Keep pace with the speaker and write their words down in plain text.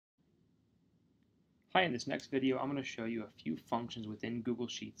Hi, in this next video, I'm going to show you a few functions within Google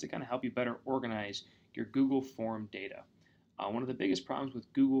Sheets to kind of help you better organize your Google Form data. One of the biggest problems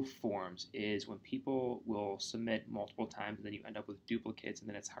with Google Forms is when people will submit multiple times and then you end up with duplicates and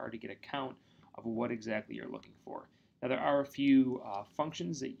then it's hard to get a count of what exactly you're looking for. Now, there are a few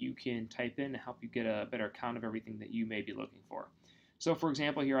functions that you can type in to help you get a better count of everything that you may be looking for. So, for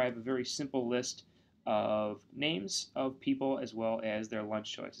example, here I have a very simple list of names of people as well as their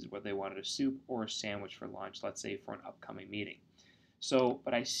lunch choices, whether they wanted a soup or a sandwich for lunch, let's say for an upcoming meeting. So,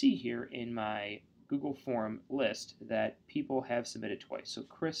 but I see here in my Google form list that people have submitted twice. So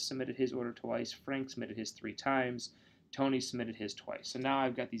Chris submitted his order twice, Frank submitted his 3 times, Tony submitted his twice. So now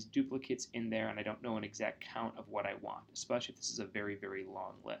I've got these duplicates in there and I don't know an exact count of what I want, especially if this is a very, very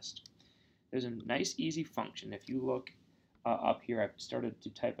long list. There's a nice easy function. If you look up here, I've started to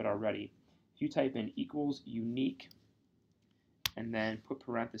type it already. If you type in equals unique and then put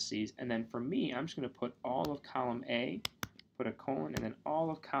parentheses, and then for me, I'm just going to put all of column A, put a colon, and then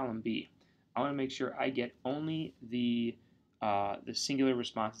all of column B. I want to make sure I get only the singular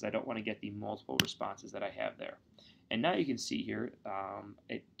responses. I don't want to get the multiple responses that I have there. And now you can see here,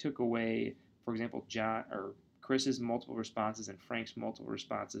 it took away, for example, John or Chris's multiple responses and Frank's multiple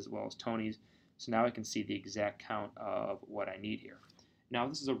responses as well as Tony's. So now I can see the exact count of what I need here. Now,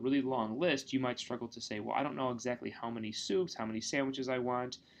 if this is a really long list, you might struggle to say, well, I don't know exactly how many soups, how many sandwiches I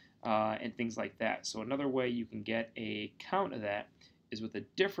want, and things like that. So another way you can get a count of that is with a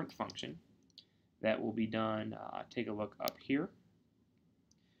different function that will be done. Take a look up here.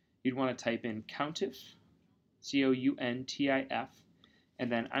 You'd want to type in COUNTIF, COUNTIF, and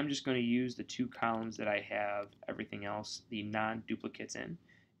then I'm just going to use the 2 columns that I have everything else, the non-duplicates in,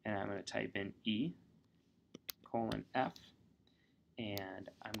 and I'm going to type in E, colon, F, and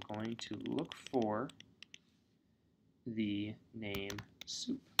I'm going to look for the name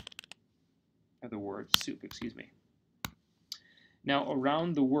soup, or the word soup, excuse me. Now,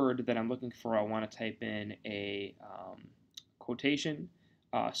 around the word that I'm looking for, I want to type in a quotation,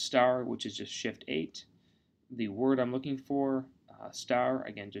 star, which is just Shift 8. The word I'm looking for, star,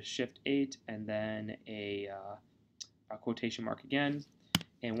 again, just Shift 8, and then a quotation mark again.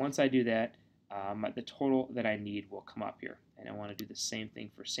 And once I do that, the total that I need will come up here. And I want to do the same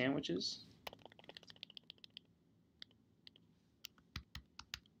thing for sandwiches.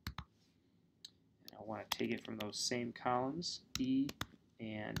 And I want to take it from those same columns, E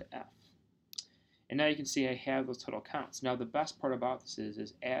and F. And now you can see I have those total counts. Now the best part about this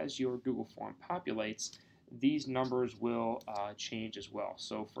is as your Google form populates, these numbers will change as well.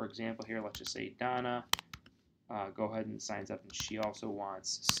 So for example here, let's just say Donna, go ahead and signs up and she also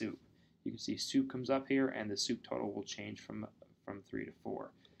wants soup. You can see soup comes up here and the soup total will change from 3 to 4.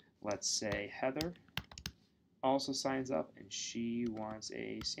 Let's say Heather also signs up and she wants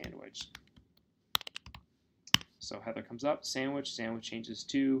a sandwich. So Heather comes up, sandwich, sandwich changes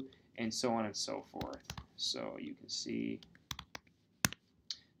to, and so on and so forth. So you can see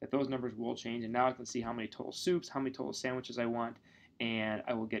that those numbers will change, and now I can see how many total soups, how many total sandwiches I want, and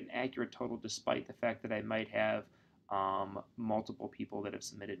I will get an accurate total despite the fact that I might have multiple people that have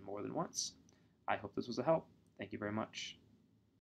submitted more than once. I hope this was a help. Thank you very much.